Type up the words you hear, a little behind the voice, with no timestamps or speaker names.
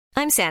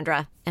I'm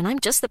Sandra, and I'm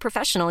just the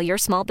professional your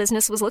small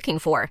business was looking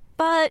for.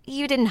 But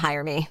you didn't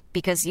hire me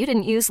because you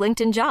didn't use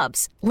LinkedIn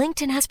Jobs.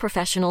 LinkedIn has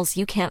professionals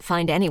you can't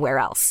find anywhere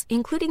else,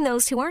 including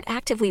those who aren't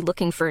actively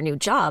looking for a new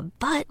job,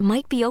 but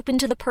might be open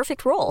to the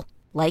perfect role,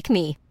 like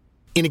me.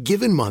 In a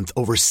given month,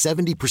 over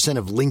 70%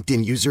 of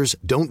LinkedIn users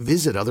don't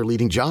visit other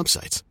leading job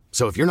sites.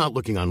 So if you're not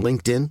looking on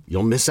LinkedIn,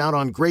 you'll miss out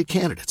on great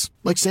candidates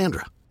like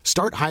Sandra.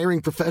 Start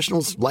hiring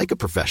professionals like a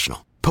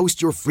professional.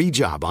 Post your free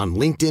job on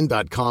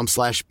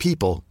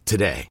linkedin.com/people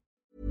today.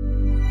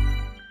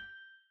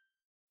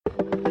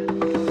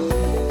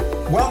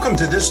 Welcome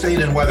to This Date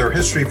in Weather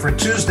History for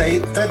Tuesday,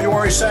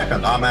 February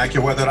 2nd. I'm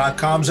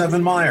AccuWeather.com's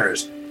Evan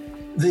Myers.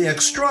 The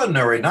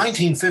extraordinary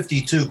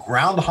 1952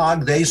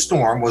 Groundhog Day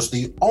storm was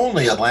the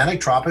only Atlantic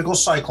tropical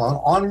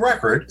cyclone on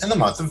record in the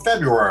month of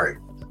February.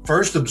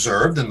 First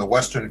observed in the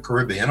Western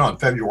Caribbean on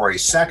February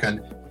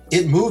 2nd,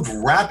 it moved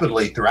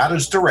rapidly throughout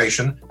its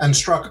duration and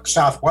struck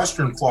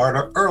southwestern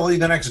Florida early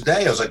the next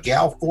day as a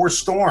gale-force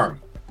storm.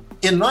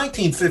 In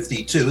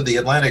 1952, the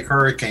Atlantic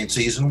hurricane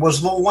season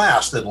was the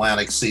last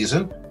Atlantic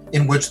season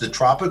in which the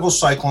tropical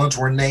cyclones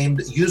were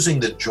named using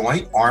the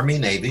Joint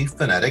Army-Navy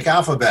phonetic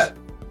alphabet.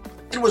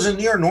 It was a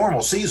near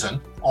normal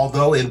season,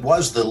 although it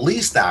was the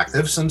least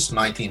active since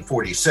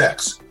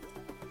 1946.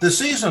 The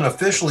season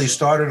officially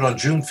started on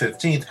June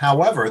 15th.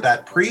 However,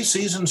 that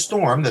preseason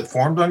storm that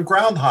formed on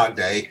Groundhog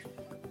Day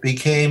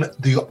became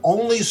the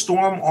only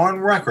storm on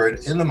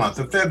record in the month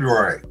of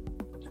February.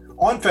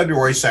 On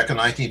February 2nd,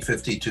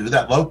 1952,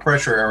 that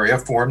low-pressure area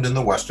formed in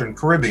the Western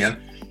Caribbean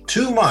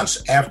 2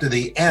 months after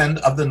the end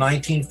of the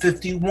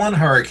 1951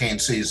 hurricane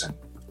season.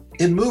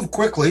 It moved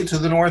quickly to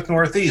the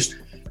north-northeast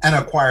and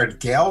acquired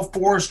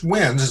gale-force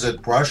winds as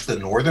it brushed the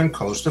northern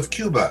coast of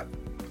Cuba.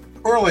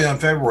 Early on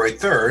February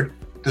 3rd,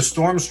 the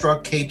storm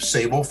struck Cape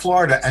Sable,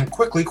 Florida, and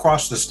quickly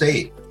crossed the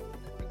state.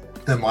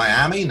 The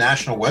Miami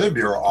National Weather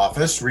Bureau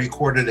office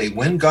recorded a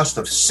wind gust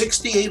of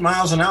 68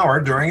 miles an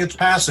hour during its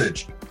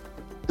passage.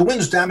 The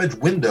winds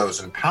damaged windows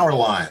and power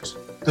lines.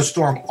 The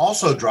storm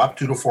also dropped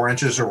 2 to 4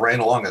 inches of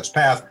rain along its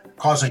path,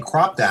 causing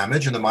crop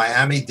damage in the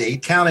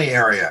Miami-Dade County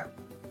area.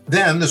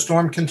 Then the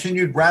storm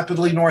continued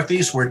rapidly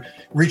northeastward,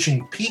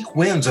 reaching peak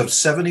winds of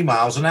 70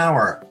 miles an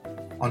hour.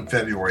 On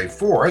February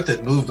 4th,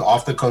 it moved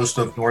off the coast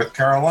of North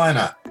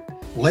Carolina.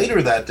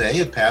 Later that day,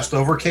 it passed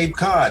over Cape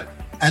Cod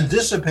and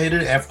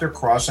dissipated after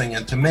crossing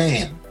into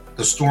Maine.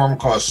 The storm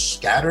caused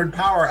scattered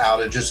power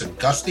outages and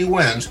gusty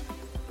winds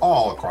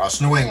all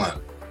across New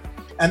England.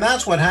 And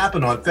that's what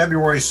happened on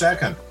February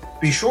 2nd.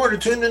 Be sure to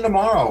tune in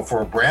tomorrow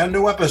for a brand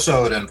new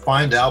episode and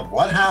find out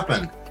what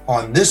happened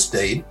on this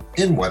date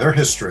in weather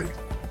history.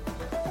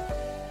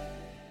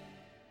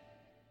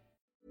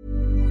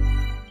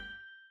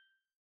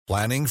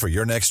 Planning for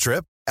your next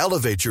trip?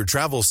 Elevate your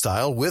travel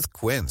style with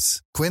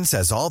Quince. Quince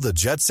has all the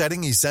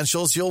jet-setting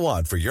essentials you'll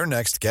want for your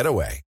next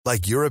getaway,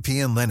 like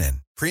European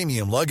linen,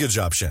 premium luggage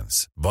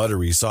options,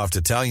 buttery soft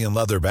Italian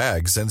leather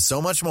bags, and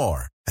so much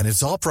more. And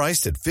it's all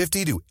priced at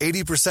 50 to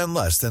 80%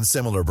 less than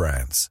similar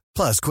brands.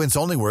 Plus, Quince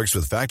only works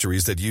with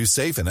factories that use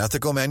safe and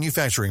ethical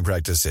manufacturing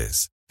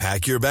practices.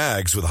 Pack your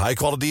bags with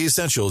high-quality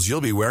essentials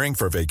you'll be wearing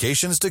for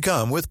vacations to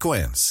come with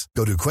Quince.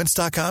 Go to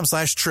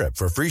quince.com/trip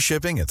for free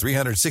shipping and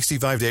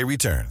 365-day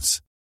returns.